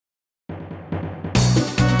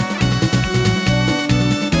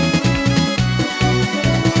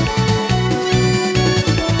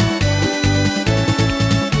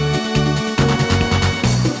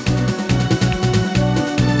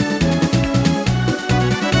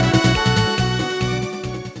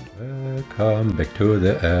Welcome back to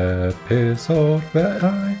the episode where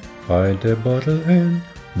I find a bottle in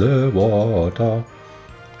the water.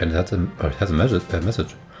 And it has a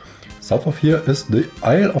message. South of here is the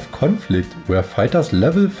Isle of Conflict, where fighters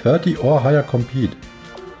level 30 or higher compete.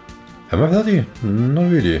 Am I 30?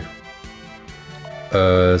 Not really.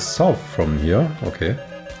 South from here, okay.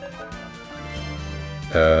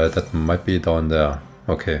 That might be down there.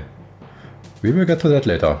 Okay. We will get to that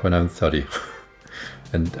later, when I'm 30.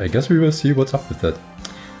 And I guess we will see what's up with that.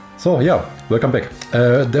 So yeah, welcome back.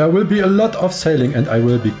 There will be a lot of sailing and I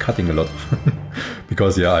will be cutting a lot.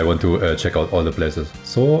 Because yeah, I want to check out all the places.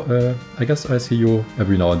 So I guess I see you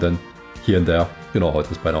every now and then, here and there. You know how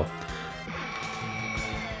it is by now.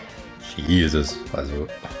 Jesus, also,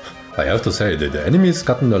 I have to say, the enemy's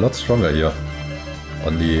gotten a lot stronger here.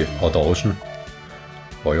 On the outer ocean.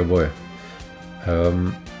 Boy oh boy.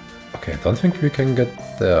 Okay, I don't think we can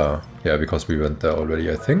get there. Yeah, because we went there already,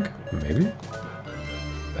 I think. Maybe?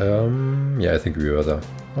 Yeah, I think we were there.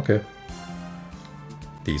 Okay.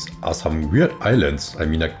 These are some weird islands. I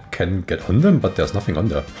mean, I can get on them, but there's nothing on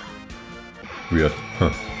there. Weird. Huh.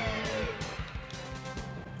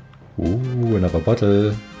 Ooh, another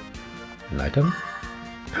bottle. An item?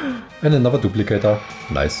 And another duplicator.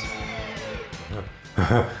 Nice.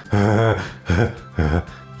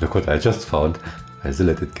 Look what I just found.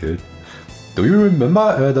 Isolated guild. Do you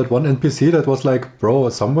remember that one NPC that was like, bro,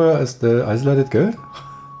 somewhere is the isolated guild?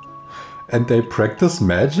 And they practice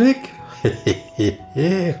magic?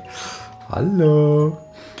 Hello.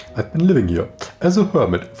 I've been living here as a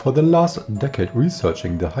hermit for the last decade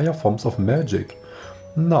researching the higher forms of magic.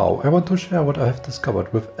 Now I want to share what I have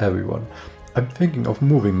discovered with everyone. I'm thinking of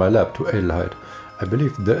moving my lab to Adelheid. I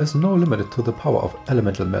believe there is no limit to the power of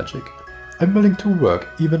elemental magic. I'm willing to work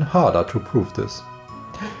even harder to prove this.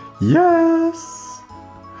 Yes!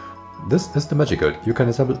 This is the magic guild. You can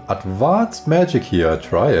assemble advanced magic here.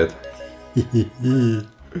 Try it.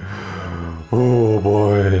 Oh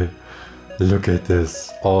boy. Look at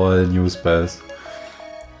this. All new spells.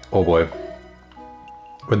 Oh boy.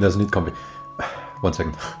 When there's a need combi. 1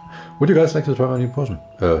 second. Would you guys like to try my new potion?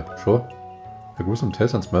 Sure. A gruesome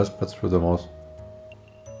taste and smell spreads through the mouth.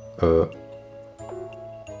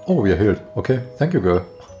 Oh, we are healed. Okay, thank you, girl.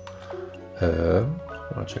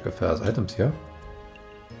 Wanna check if there's items here?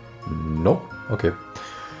 No? Okay.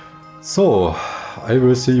 So, I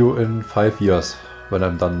will see you in 5 years when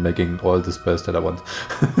I'm done making all the spells that I want.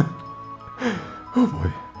 Oh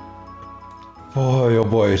boy. Boy, oh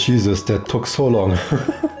boy, Jesus, that took so long.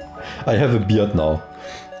 I have a beard now.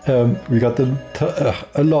 We got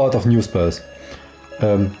a lot of new spells.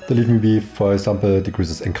 The Leave Me Be, for example,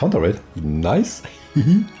 decreases encounter rate. Nice.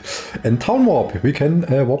 And Town Warp. We can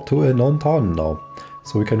warp to a known town now.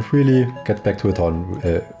 So we can freely get back to a town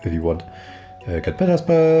if you want. Get better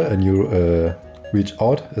spell, a new Reach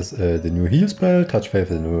Out is the new heal spell, Touch Faith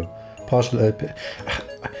is the new partial LP.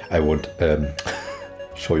 I won't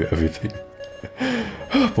show you everything.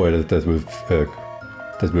 Boy,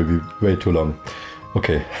 that will be way too long.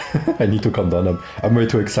 Okay, I need to calm down. I'm way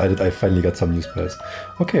too excited. I finally got some new spells.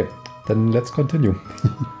 Okay, then let's continue.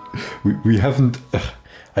 we haven't.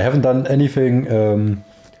 I haven't done anything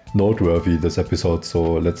noteworthy this episode,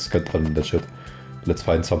 so let's get on that shit. Let's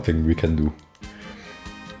find something we can do.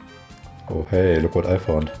 Oh hey, look what I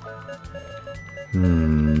found.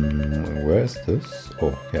 Where is this?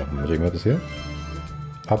 Oh yeah, magic map is here.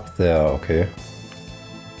 Up there, okay.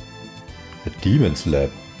 A demon's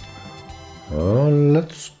lab.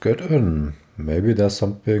 Let's get in. Maybe there's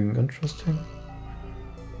something interesting.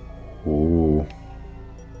 Oh,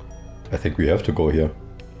 I think we have to go here.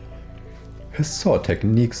 His sword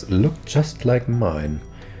techniques look just like mine.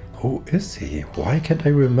 Who is he? Why can't I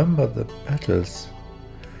remember the battles?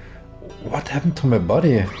 What happened to my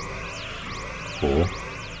body? Oh.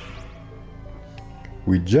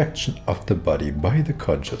 Rejection of the body by the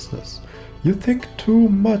consciousness. You think too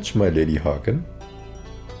much, my Lady Harkin.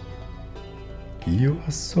 You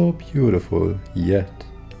are so beautiful, yet.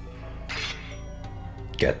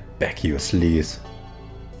 Get back, you sleaze.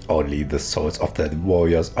 Only the souls of the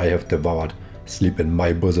warriors I have devoured sleep in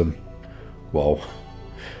my bosom. Wow.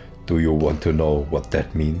 Do you want to know what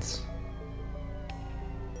that means?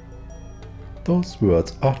 Those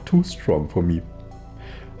words are too strong for me.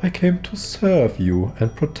 I came to serve you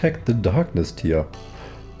and protect the darkness tier.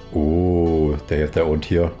 Oh, they have their own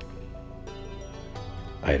tier.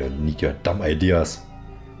 I don't need your dumb ideas.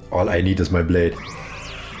 All I need is my blade.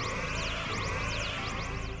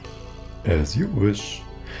 As you wish.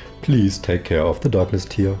 Please take care of the darkness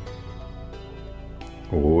tier.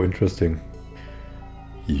 Oh, interesting.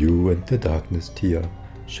 You and the darkness tier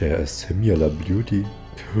share a similar beauty.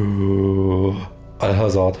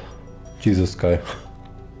 Alhazard. Jesus guy.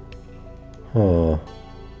 Huh.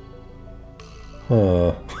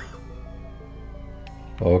 Huh.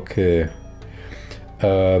 Okay.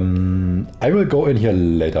 I will go in here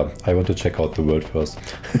later. I want to check out the world first.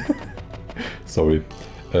 Sorry.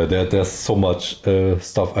 There's so much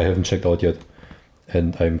stuff I haven't checked out yet.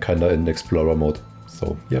 And I'm kinda in explorer mode.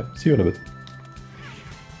 So yeah, see you in a bit.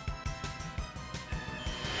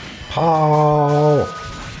 Pow!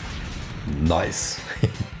 Nice.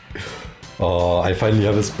 Oh, I finally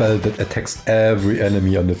have a spell that attacks every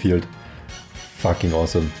enemy on the field. Fucking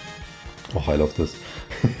awesome. Oh, I love this.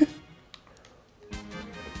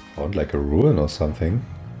 Sound like a ruin or something.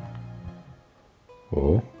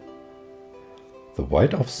 Oh. The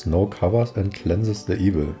white of snow covers and cleanses the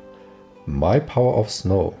evil. My power of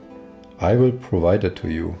snow. I will provide it to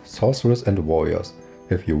you, sorcerers and warriors,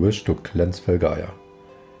 if you wish to cleanse Felgaia.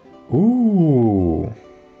 Ooh.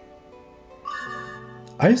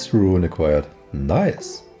 Ice rune acquired.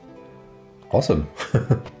 Nice. Awesome.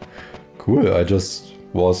 Cool. I just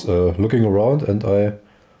was looking around and I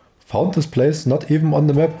found this place not even on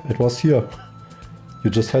the map. It was here.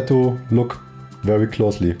 You just had to look very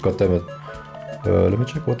closely. God damn it. Let me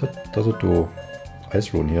check what that does it do.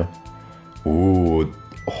 Ice rune here. Ooh,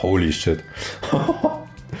 holy shit.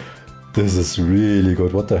 This is really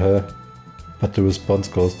good. What the hell? But the response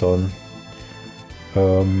goes down.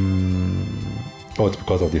 Oh, it's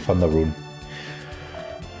because of the thunder rune.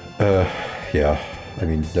 Yeah, I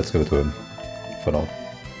mean, let's give it to him for now.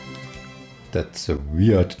 That's a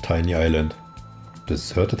weird tiny island.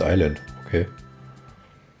 Deserted island, okay.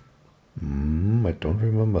 I don't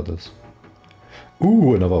remember this.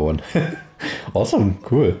 Ooh, another one. Awesome,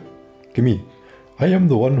 cool. Gimme. I am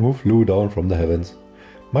the one who flew down from the heavens.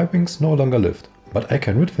 My wings no longer lift, but I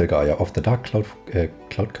can rid Felgaia of the dark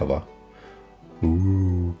cloud cover.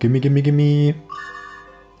 Ooh, gimme, gimme, gimme.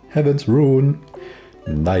 Heaven's rune.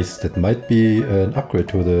 Nice, that might be an upgrade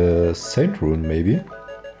to the Saint rune, maybe.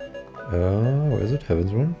 Where is it?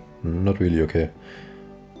 Heaven's rune? Not really, okay.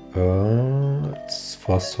 It's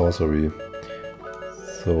for sorcery.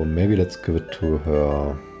 So maybe let's give it to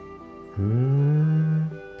her.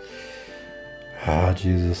 Ah,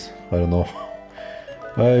 Jesus. I don't know.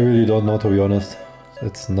 I really don't know, to be honest.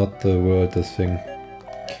 It's not the word, this thing.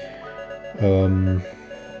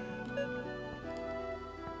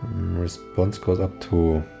 Response goes up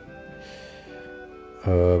to...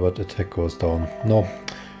 but attack goes down. No.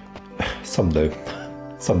 Someday.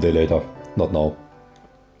 Someday later. Not now.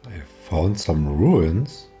 I found some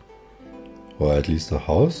ruins. Or at least a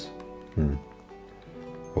house.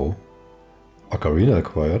 Oh. Ocarina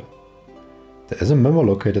acquired. There is a memo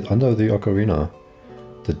located under the ocarina.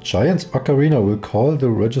 The giant's ocarina will call the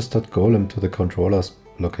registered golem to the controller's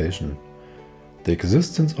location. The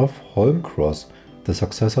existence of Holmcross, the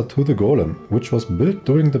successor to the golem, which was built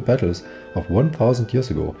during the battles of 1000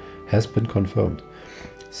 years ago, has been confirmed.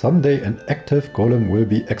 Someday an active golem will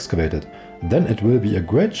be excavated. Then it will be a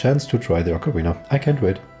great chance to try the ocarina. I can't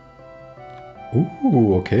wait.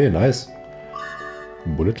 Ooh, okay, nice.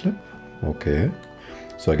 Bullet clip? Okay.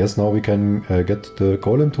 So I guess now we can get the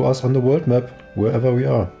golem to us on the world map, wherever we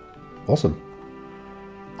are. Awesome.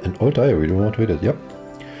 An old diary, do not read it, yep.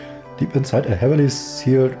 Deep inside a heavily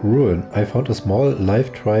sealed ruin, I found a small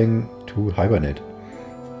life trying to hibernate.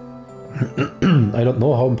 I don't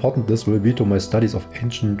know how important this will be to my studies of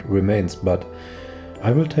ancient remains, but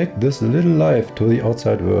I will take this little life to the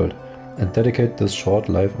outside world and dedicate this short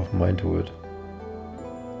life of mine to it.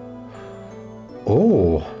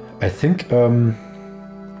 Oh, I think,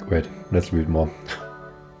 wait, let's read more.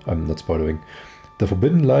 I'm not spoiling. The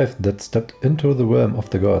forbidden life that stepped into the realm of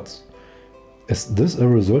the gods. Is this a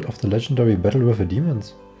result of the legendary battle with the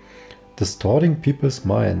demons? Distorting people's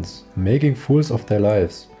minds, making fools of their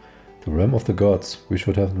lives. The realm of the gods, we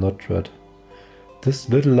should have not tread. This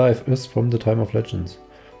little life is from the time of legends.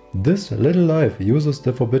 This little life uses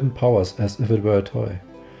the forbidden powers as if it were a toy.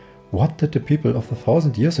 What did the people of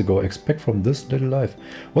 1000 years ago expect from this little life?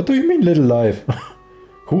 What do you mean little life?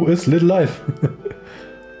 Who is little life?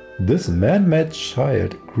 This man-made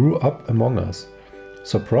child grew up among us.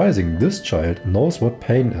 Surprising, this child knows what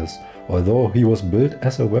pain is, although he was built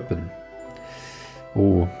as a weapon.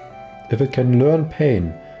 Oh, if it can learn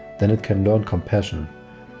pain, then it can learn compassion.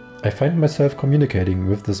 I find myself communicating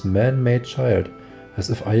with this man-made child as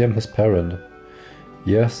if I am his parent.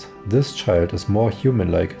 Yes, this child is more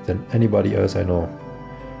human-like than anybody else I know.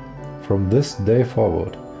 From this day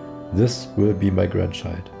forward, this will be my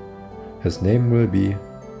grandchild. His name will be...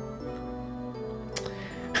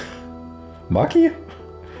 Maki?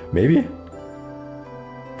 Maybe?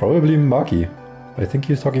 Probably Maki. I think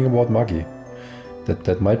he's talking about Magi.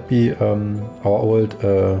 That might be our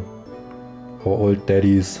old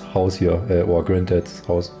daddy's house here, or granddad's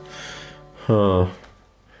house. Huh.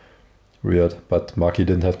 Weird, but Maki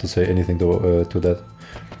didn't have to say anything to that.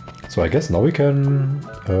 So I guess now we can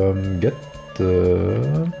get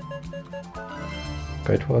the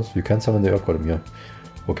guide to us. You can summon the Earth Golem here.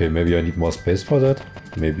 Okay, maybe I need more space for that.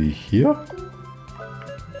 Maybe here?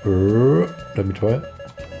 Let me try.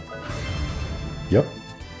 Yep,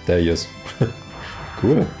 there he is.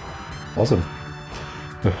 Cool. Awesome.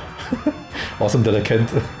 Awesome that I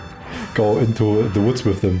can't go into the woods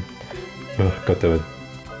with them. God damn it.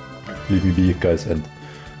 Leave me be, guys, and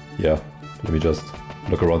yeah, let me just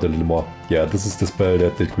look around a little more. Yeah, this is the spell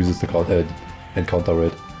that decreases the encounter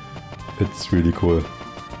rate. It's really cool.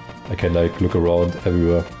 I can like look around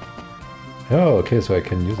everywhere. Oh, okay, so I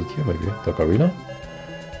can use it here maybe. The Ocarina.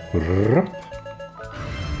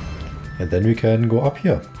 And then we can go up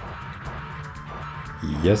here.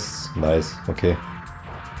 Yes, nice, okay.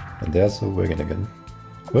 And there's a wagon again.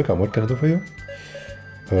 Welcome, what can I do for you?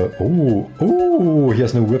 Oh, he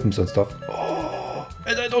has no weapons and stuff. Oh,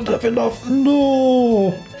 and I don't have enough.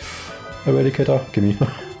 No! Eradicator, gimme.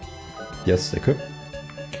 Yes, equip.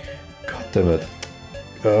 God damn it.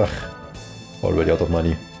 Ugh. Already out of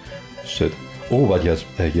money. Shit. Oh, but he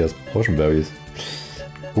has potion berries.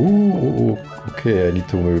 Ooh, okay, I need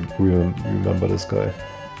to remember this guy.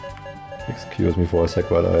 Excuse me for a sec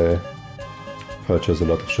while I purchase a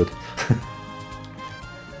lot of shit.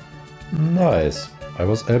 Nice. I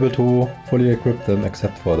was able to fully equip them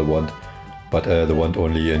except for the wand. But the wand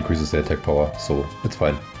only increases the attack power, so it's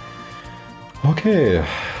fine. Okay,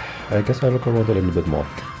 I guess I'll look around a little bit more.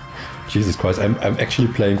 Jesus Christ, I'm actually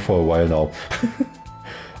playing for a while now.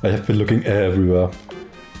 I have been looking everywhere.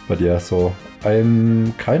 But yeah, so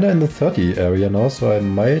I'm kinda in the 30 area now, so I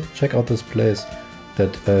might check out this place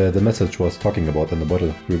that the message was talking about in the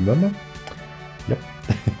bottle. Remember? Yep.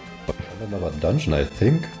 Another dungeon, I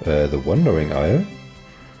think. The Wandering Isle.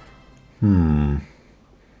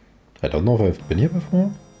 I don't know if I've been here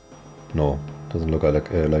before. No, doesn't look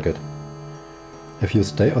like it. If you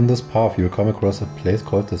stay on this path, you'll come across a place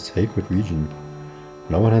called the Sacred Region.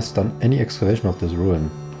 No one has done any excavation of this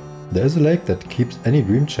ruin. There is a lake that keeps any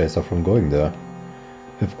dream chaser from going there.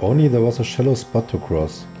 If only there was a shallow spot to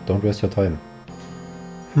cross. Don't waste your time.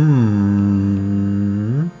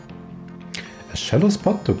 A shallow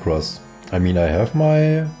spot to cross. I mean, I have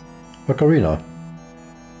my ocarina.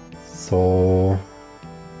 So,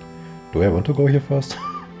 do I want to go here first?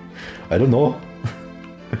 I don't know.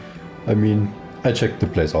 I mean, I checked the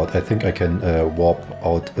place out. I think I can warp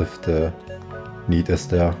out if the need is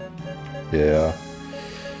there. Yeah.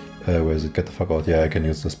 Where is it? Get the fuck out. Yeah, I can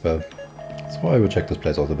use the spell. So I will check this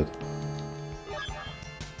place out a bit.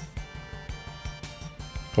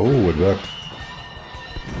 Oh, it worked.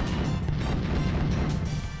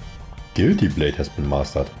 Guilty Blade has been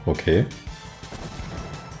mastered. Okay.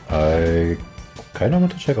 I kinda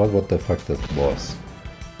want to check out what the fuck that was.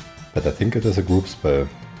 But I think it is a group spell.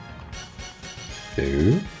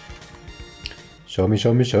 So... Show me,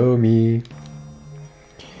 show me, show me!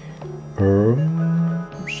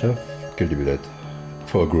 Chef, Guilty Blade.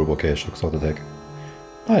 For a group, okay, shock sword attack.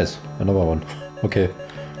 Nice, another one. Okay.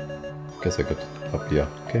 Guess I could up here,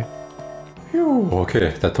 okay. Phew. Okay,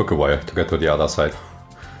 that took a while to get to the other side.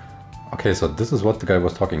 Okay, so this is what the guy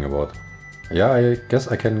was talking about. Yeah, I guess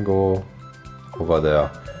I can go over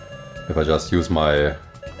there if I just use my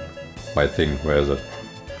thing. Where is it?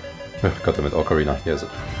 Got them at Ocarina. Here is it.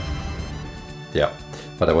 Yeah,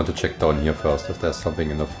 but I want to check down here first if there's something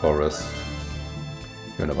in the forest.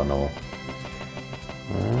 You never know.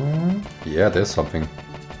 Yeah, there's something.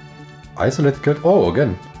 Isolated guild. Oh,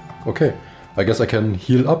 again. Okay, I guess I can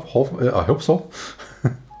heal up. I hope so.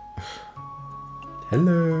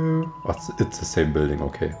 Hello. Oh, it's the same building.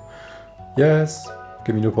 Okay. Yes.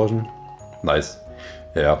 Give me new potion. Nice.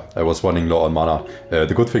 Yeah, I was running low on mana.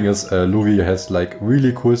 The good thing is Luvi has like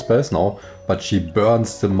really cool spells now, but she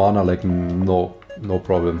burns the mana like no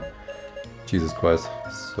problem. Jesus Christ.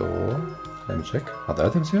 So, let me check. Are there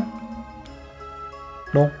items here?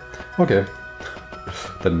 No. Okay.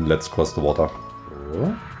 Then let's cross the water.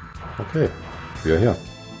 Okay. We are here.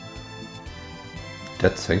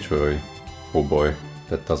 Dead Sanctuary. Oh boy.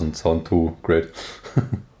 That doesn't sound too great.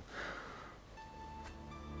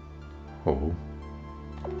 Oh.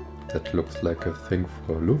 That looks like a thing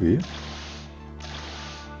for Luvi.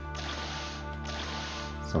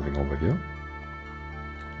 Something over here?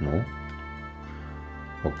 No.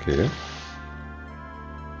 Okay.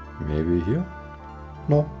 Maybe here?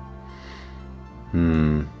 No.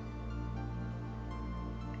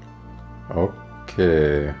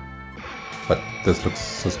 Okay. But this looks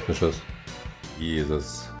suspicious.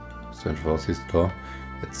 Jesus. Strange House is the door.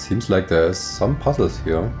 It seems like there's some puzzles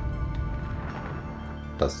here.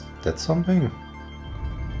 Does that something?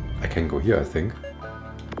 I can go here, I think.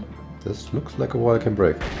 This looks like a wall I can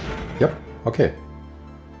break. Yep, okay.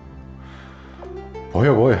 Boy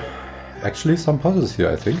oh boy. Actually some puzzles here,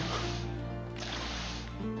 I think.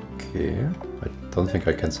 Okay. I don't think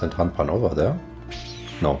I can send Hanpan over there.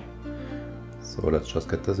 No. So let's just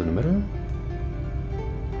get this in the middle.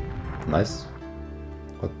 Nice.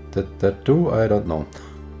 What did that do? I don't know.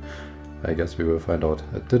 I guess we will find out.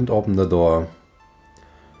 It didn't open the door.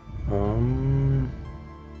 Can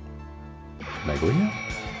I go here?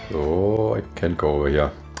 Oh, I can't go over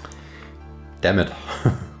here. Damn it.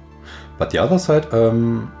 But the other side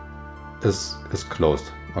is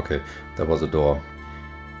closed. Okay, there was a door.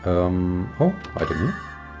 Oh, item here.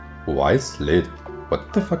 Wise slate.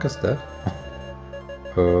 What the fuck is that?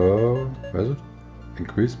 Where is it?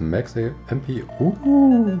 Increase max MP.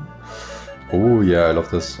 Ooh. Oh yeah, I love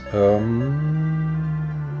this.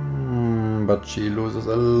 But she loses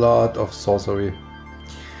a lot of sorcery.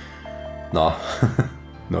 Nah.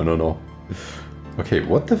 No. Okay,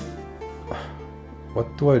 what the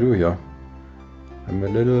what do I do here? I'm a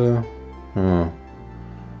little...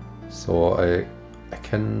 So I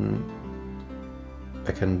can...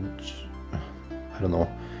 I don't know.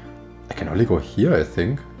 I can only go here, I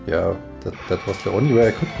think. Yeah, that was the only way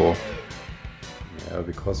I could go. Yeah,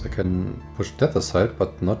 because I can push that aside,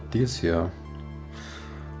 but not these here.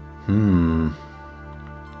 I'm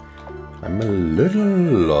a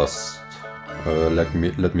little lost.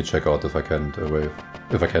 Let me check out if I can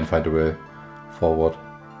find a way forward.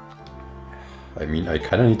 I mean, I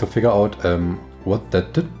kind of need to figure out what I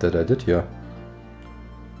did here.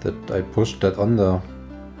 That I pushed that on there.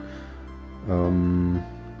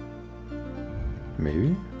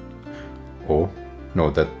 Maybe? Oh,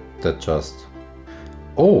 no, that just...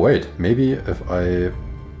 Oh, wait, maybe if I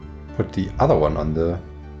put the other one on the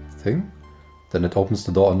thing, then it opens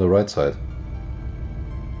the door on the right side.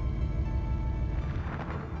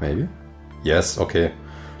 Maybe? Yes, okay.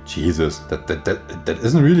 Jesus, that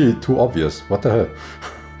isn't really too obvious. What the hell?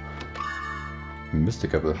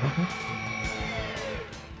 Mysticable. Okay.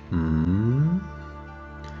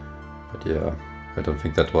 But yeah, I don't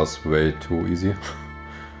think that was way too easy.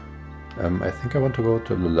 I think I want to go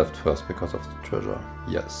to the left first because of the treasure.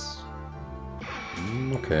 Yes.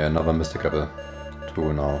 Okay, another mysticable.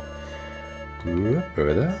 2 now.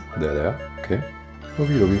 There. Okay.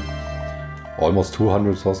 Lobby. Almost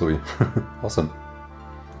 200 sorcery. Awesome.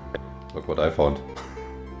 Look what I found.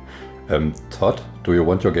 Todd, do you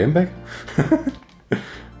want your game back?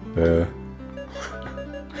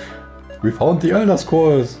 We found the Elder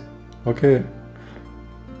Scrolls. Okay.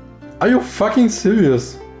 Are you fucking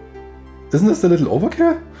serious? Isn't this a little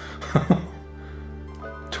overkill?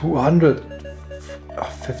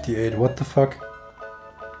 258, what the fuck?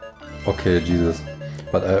 Okay, Jesus.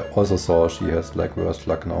 But I also saw she has like worse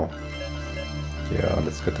luck now. Yeah,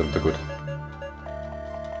 let's get them the good.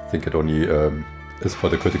 I think it only is for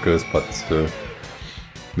the criticals, but still.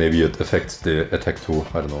 Maybe it affects the attack too,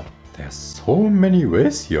 I don't know. There's so many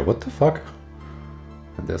ways here, what the fuck?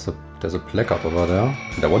 And there's a placard over there,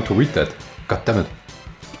 and I want to read that. God damn it.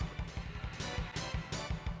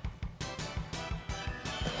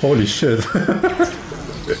 Holy shit.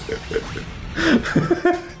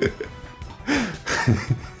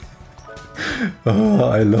 Oh,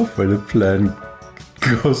 I love when the plan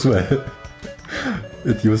goes well.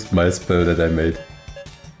 It used my spell that I made.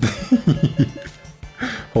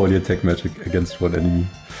 Holy attack magic against one enemy.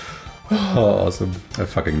 Oh, awesome. I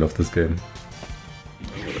fucking love this game.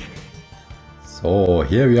 So,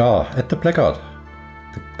 here we are at the placard.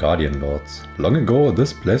 The Guardian Lords. Long ago,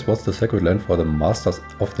 this place was the sacred land for the Masters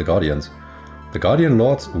of the Guardians. The Guardian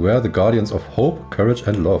Lords were the guardians of hope, courage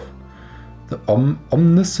and love. The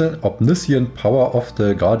omniscient power of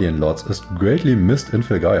the Guardian Lords is greatly missed in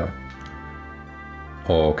Filgaia.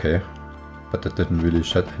 Oh, okay. But that didn't really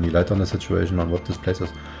shed any light on the situation on what this place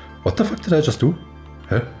is. What the fuck did I just do?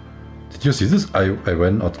 Huh? Did you see this? I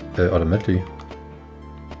ran out automatically.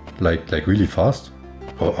 Like really fast.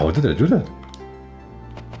 How did I do that?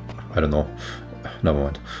 I don't know. Never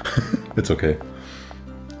mind. It's okay.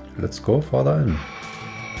 Let's go further in.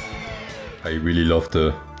 I really love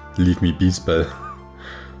the Leave Me Be spell.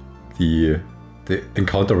 The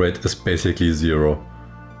encounter rate is basically 0.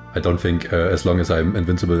 I don't think as long as I'm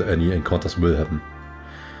invincible any encounters will happen.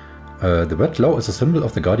 The red glow is a symbol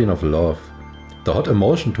of the Guardian of Love. The hot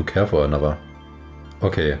emotion to care for another.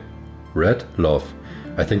 Okay. Red love.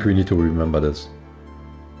 I think we need to remember this.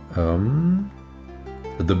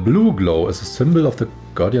 The blue glow is a symbol of the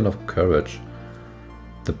guardian of courage.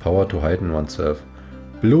 The power to heighten oneself.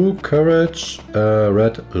 Blue, courage,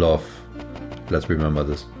 red, love. Let's remember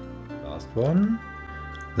this. Last one.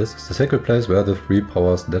 This is the sacred place where the three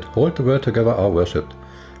powers that hold the world together are worshipped.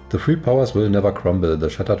 The three powers will never crumble. The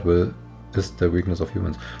shattered will is the weakness of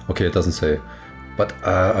humans. Okay, it doesn't say. But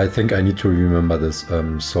I think I need to remember this.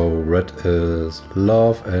 So red is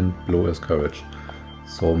love and blue is courage.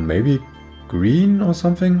 So maybe green or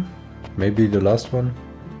something? Maybe the last one?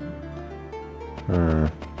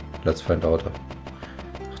 Let's find out.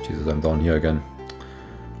 Jesus, I'm down here again.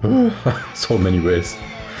 So many ways.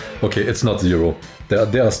 Okay, it's not 0.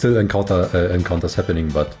 There are still encounters happening,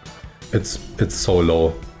 but it's so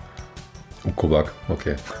low. Ukobak,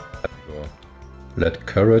 okay. Let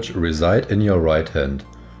courage reside in your right hand,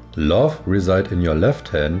 love reside in your left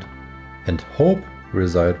hand, and hope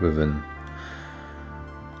reside within.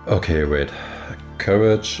 Okay, wait.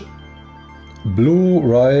 Courage, blue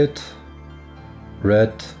right,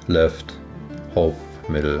 red left, hope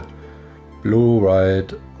middle. Blue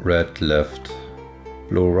right, red left.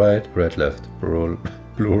 Blue right, red left. Blue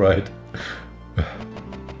right.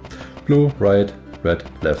 Blue right, red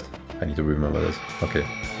left. I need to remember this. Okay.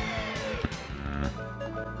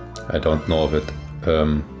 I don't know if it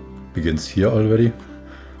begins here already.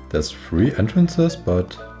 There's 3 entrances,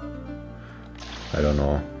 but I don't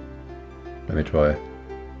know. Let me try.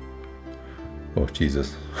 Oh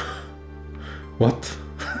Jesus. What?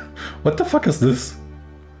 What the fuck is this?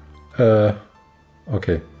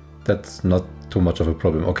 Okay. That's not too much of a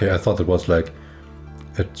problem. Okay, I thought it was like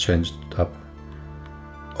it changed up.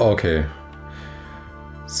 Okay.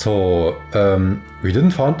 So we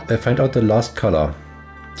didn't find out the last color.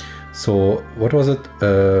 So what was it?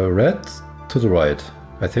 Red to the right,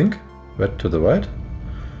 I think. Red to the right.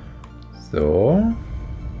 So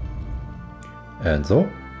and so.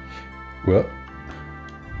 Well,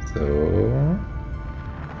 so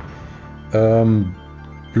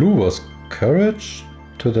blue was courage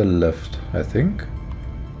to the left, I think.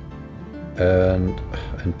 And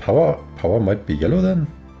power might be yellow then.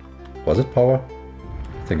 Was it power?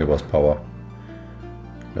 I think it was power.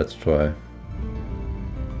 Let's try.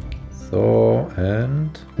 So,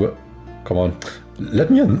 and... Well, come on.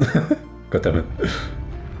 Let me in. God damn it.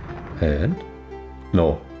 And...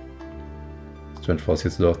 No. Strength force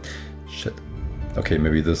hits the door. Shit. Okay,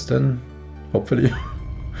 maybe this then. Hopefully.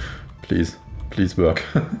 Please. Please work.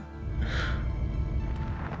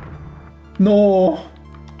 No!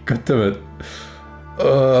 God damn it.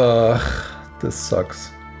 This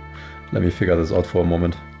sucks. Let me figure this out for a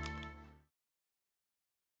moment.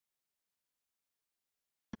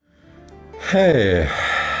 Hey,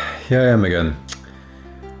 here I am again.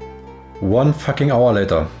 1 fucking hour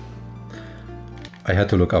later. I had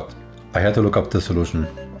to look up the solution.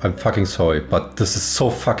 I'm fucking sorry, but this is so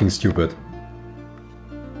fucking stupid.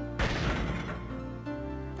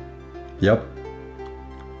 Yep.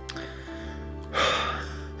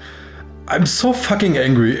 I'm so fucking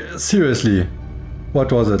angry. Seriously.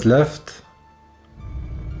 What was it? Left?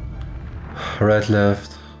 Right,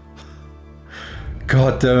 left.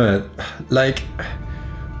 God damn it. Like,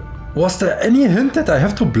 was there any hint that I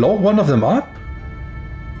have to blow one of them up?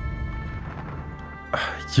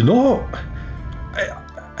 You know,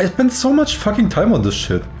 I spent so much fucking time on this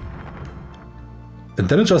shit. And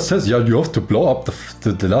then it just says, yeah, you have to blow up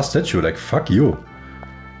the last statue. Like, fuck you.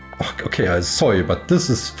 Okay, I'm sorry, but this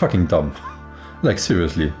is fucking dumb. Like,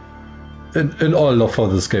 seriously. In all love for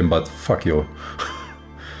this game, but fuck you.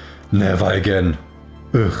 Never again.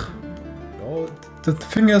 Ugh. The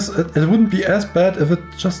thing is, it wouldn't be as bad if it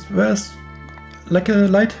just was like a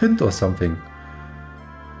light hint or something.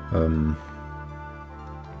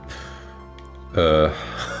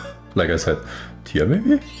 Like I said, tier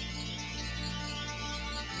maybe?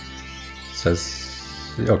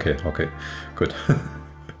 Says... Okay, good.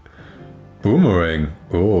 Boomerang.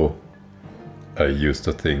 Oh. I used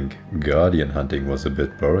to think guardian hunting was a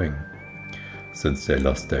bit boring, since they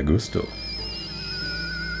lost their gusto.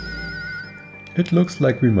 It looks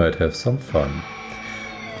like we might have some fun.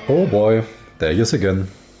 Oh boy, there he is again.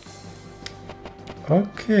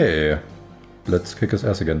 Okay, let's kick his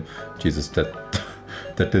ass again. Jesus, that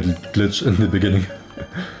little glitch in the beginning.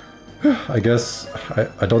 I guess,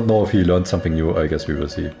 I don't know if he learned something new, I guess we will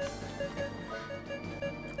see.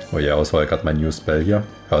 Oh yeah, also I got my new spell here.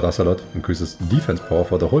 Hurt us a lot, increases defense power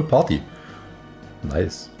for the whole party.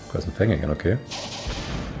 Nice, Crescent Fang again, okay.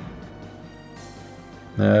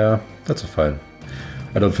 Yeah, that's fine.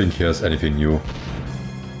 I don't think he has anything new.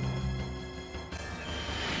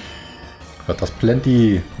 Hurt us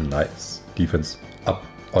plenty. Nice. Defense up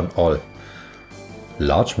on all.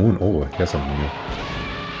 Large moon. Oh, here's a moon.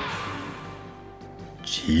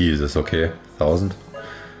 Jesus, okay. 1000.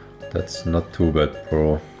 That's not too bad,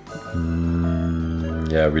 bro.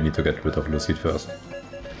 Yeah, we need to get rid of Lucid first.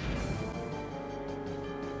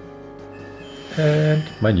 And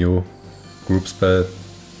my new group spell.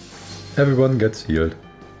 Everyone gets healed.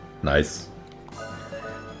 Nice.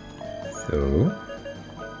 So,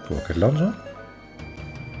 rocket launcher.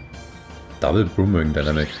 Double boomerang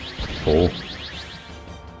dynamic. Oh.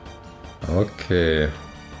 Okay.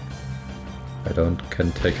 I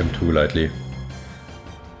can take him too lightly.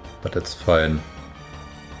 But that's fine.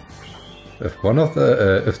 If one of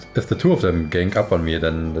the if the two of them gank up on me,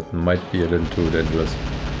 then that might be a little too dangerous.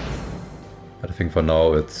 But I think for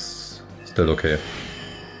now it's still okay.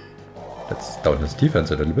 Let's down his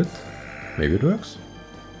defense a little bit. Maybe it works?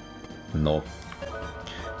 No.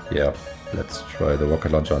 Yeah, let's try the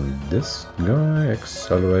rocket launcher on this guy.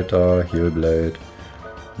 Accelerator, heal blade,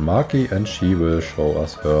 Marky, and she will show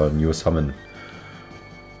us her new summon.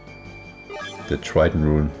 The Triton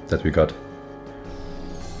rune that we got.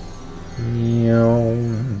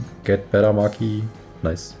 Get better, Marky.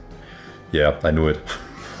 Nice. Yeah, I knew it.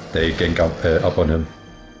 They gank up on him.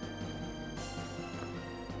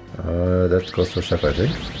 That goes to Chef, I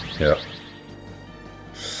think. Yeah.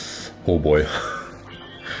 Oh boy.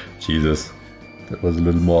 Jesus. That was a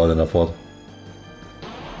little more than I thought.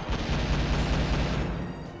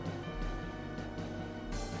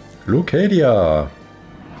 Lucadia!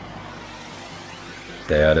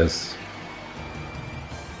 There it is.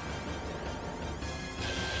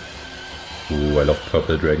 Ooh, I love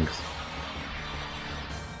purple dragons.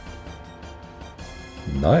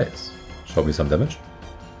 Nice. Show me some damage.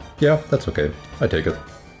 Yeah, that's okay. I take it.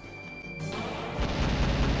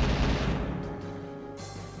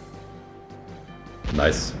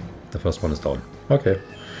 Nice. The first one is down. Okay.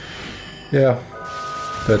 Yeah.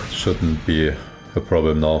 That shouldn't be a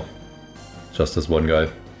problem now. Just this one guy.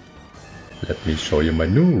 Let me show you my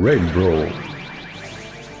new rainbow.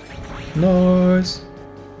 Nice.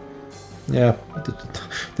 Yeah,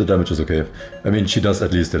 the damage is okay. I mean, she does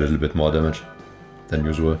at least a little bit more damage than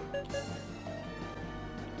usual.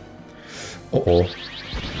 Uh-oh.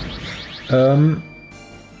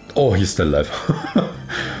 Oh, he's still alive.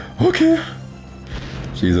 Okay.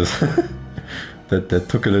 Jesus. that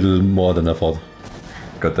took a little more than I thought.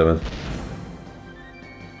 God damn it.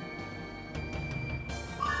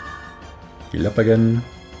 Heal up again.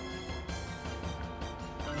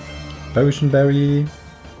 Potion berry.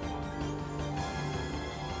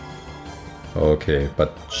 Okay,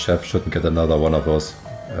 but Chef shouldn't get another one of those.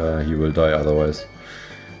 He will die otherwise.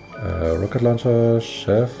 Rocket launcher,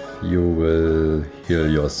 Chef, you will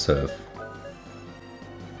heal yourself.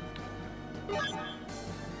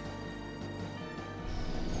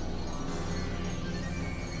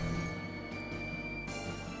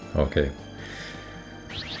 Okay.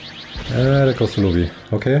 That goes to Luby.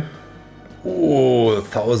 Okay. Oh,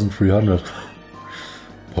 1300.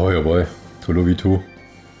 Boy, oh boy. To Luby too.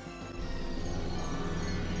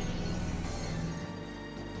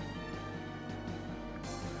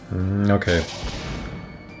 Okay.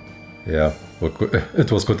 Yeah,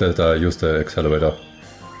 it was good that I used the accelerator.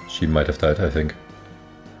 She might have died, I think.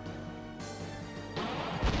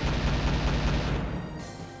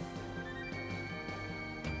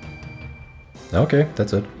 Okay,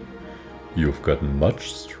 that's it. You've gotten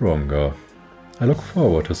much stronger. I look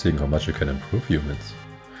forward to seeing how much you can improve humans.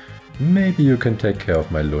 Maybe you can take care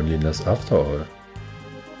of my loneliness after all.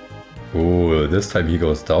 Oh, this time he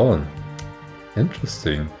goes down.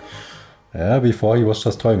 Interesting. Yeah, before he was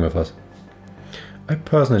just toying with us. I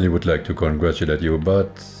personally would like to congratulate you,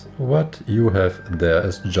 but what you have there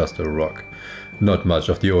is just a rock. Not much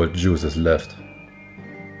of the old juice is left.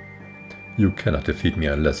 You cannot defeat me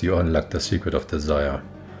unless you unlock the secret of desire.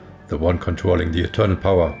 The one controlling the eternal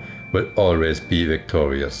power will always be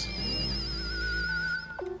victorious.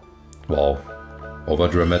 Wow. Over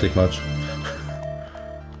dramatic much?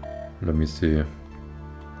 Let me see.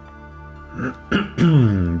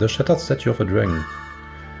 The shattered statue of a dragon.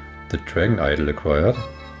 The dragon idol acquired.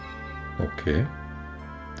 Okay.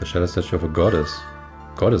 The shattered statue of a goddess.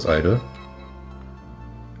 Goddess idol.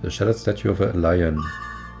 The shattered statue of a lion.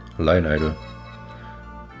 Lion idol.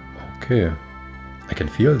 Okay. I can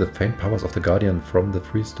feel the faint powers of the guardian from the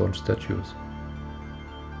 3 stone statues.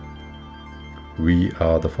 We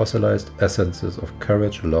are the fossilized essences of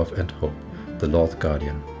courage, love and hope. The Lord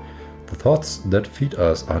Guardian. The thoughts that feed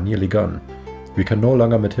us are nearly gone. We can no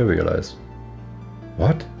longer materialize.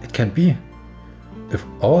 What? It can't be. If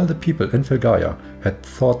all the people in Filgaia had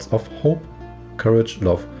thoughts of hope, courage,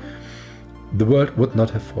 love, the world would not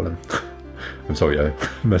have fallen. I'm sorry, I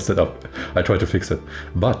messed it up. I tried to fix it.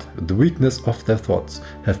 But the weakness of their thoughts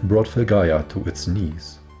have brought Filgaia to its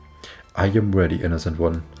knees. I am ready, innocent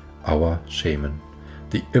one, our shaman.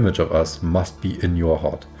 The image of us must be in your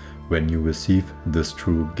heart when you receive this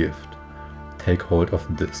true gift. Take hold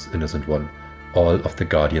of this, innocent one, all of the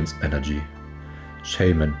Guardian's energy.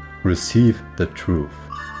 Shaman, receive the truth.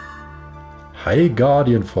 High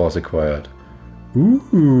Guardian Force acquired.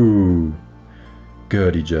 Ooh!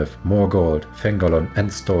 Gertie Jeff, Morgold, Fengalon and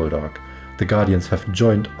Stoldark. The Guardians have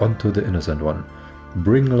joined onto the innocent one.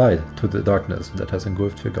 Bring light to the darkness that has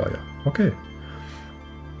engulfed Filgaia. Okay.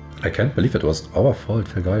 I can't believe it was our fault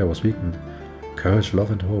Filgaia was weakened. Courage,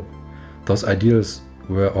 love and hope. Those ideals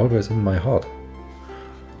were always in my heart.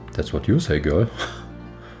 That's what you say, girl.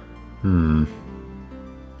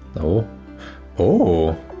 No.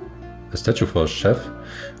 Oh! A statue for a chef?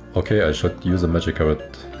 Okay, I should use a magic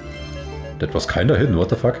carrot. That was kinda hidden, what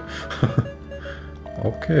the fuck?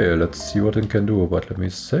 Okay, let's see what it can do, but let me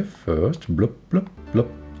save first. Blub, blub, blub.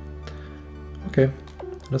 Okay,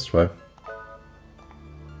 let's try.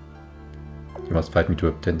 You must fight me to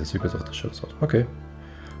obtain the secrets of the Shadow Sword. Okay,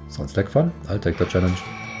 sounds like fun. I'll take the challenge.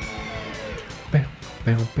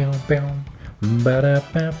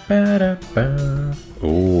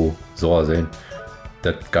 Oh, so sehen.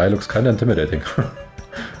 That guy looks kinda intimidating.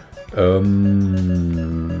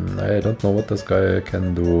 I don't know what this guy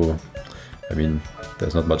can do. I mean,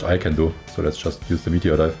 there's not much I can do, so let's just use the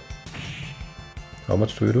Meteor Dive. How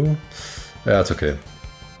much do you do? Yeah, it's okay.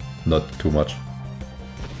 Not too much.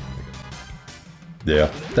 Yeah,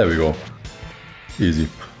 there we go. Easy.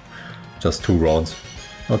 Just 2 rounds.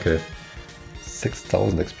 Okay.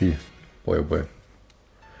 6000 XP. Boy oh boy.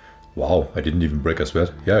 Wow, I didn't even break a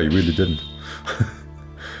sweat. Yeah, you really didn't.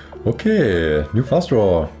 Okay, new fast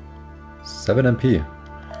draw. 7 MP.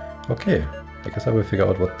 Okay, I guess I will figure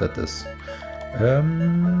out what that is.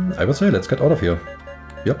 I would say let's get out of here.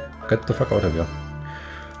 Yep, get the fuck out of here.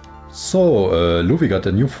 So, Luffy got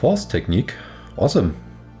a new force technique. Awesome.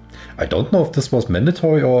 I don't know if this was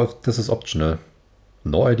mandatory or if this is optional.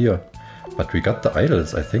 No idea. But we got the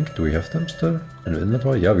idols, I think. Do we have them still in the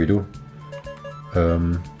inventory? Yeah, we do.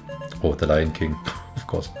 Oh, the Lion King, of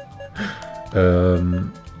course.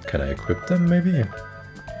 Can I equip them, maybe?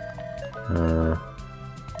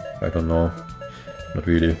 I don't know. Not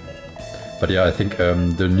really. But yeah, I think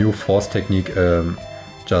the new force technique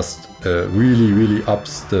just really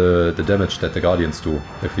ups the damage that the Guardians do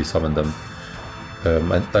if we summon them.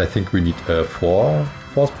 And I think we need 4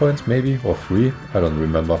 force points, maybe, or 3. I don't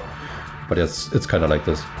remember. But yes, it's kind of like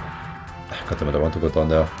this. God damn it, I want to go down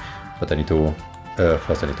there. But I need to...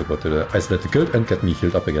 first I need to go to the Isolated Guild and get me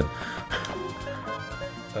healed up again.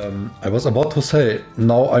 I was about to say,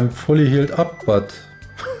 now I'm fully healed up, but...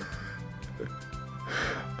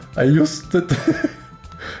 I used it...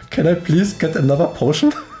 Can I please get another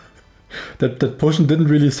potion? that potion didn't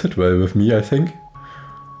really sit well with me, I think.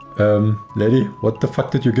 Lady, what the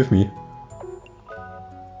fuck did you give me?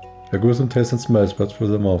 A gruesome taste and smell spread through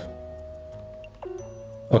the mouth.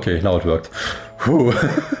 Okay, now it worked. Whew.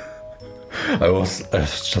 I was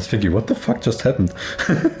just thinking, what the fuck just happened?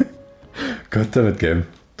 God damn it, game.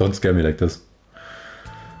 Don't scare me like this.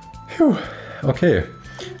 Phew. Okay.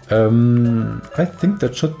 I think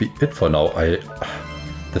that should be it for now.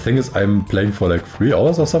 The thing is, I'm playing for like 3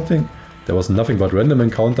 hours or something. There was nothing but random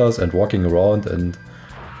encounters and walking around and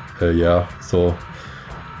yeah, so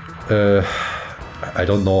I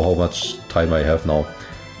don't know how much time I have now,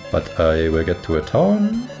 but I will get to a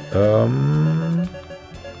town.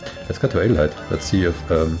 Let's get to Adelheid. Let's see if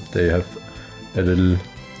they have a little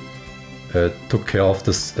took care of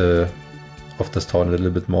this town a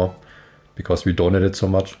little bit more, because we donated so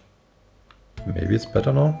much. Maybe it's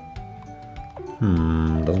better now.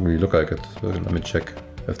 Doesn't really look like it. Let me check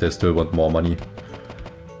if they still want more money.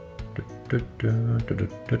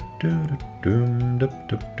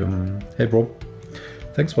 Hey bro,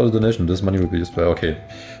 thanks for the donation. This money will be used for... Okay,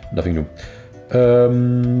 nothing new.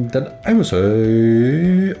 Then I will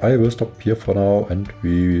say I will stop here for now, and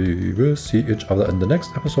we will see each other in the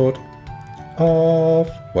next episode of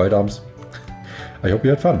Wildarms. I hope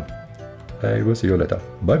you had fun. I will see you later.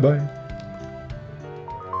 Bye bye.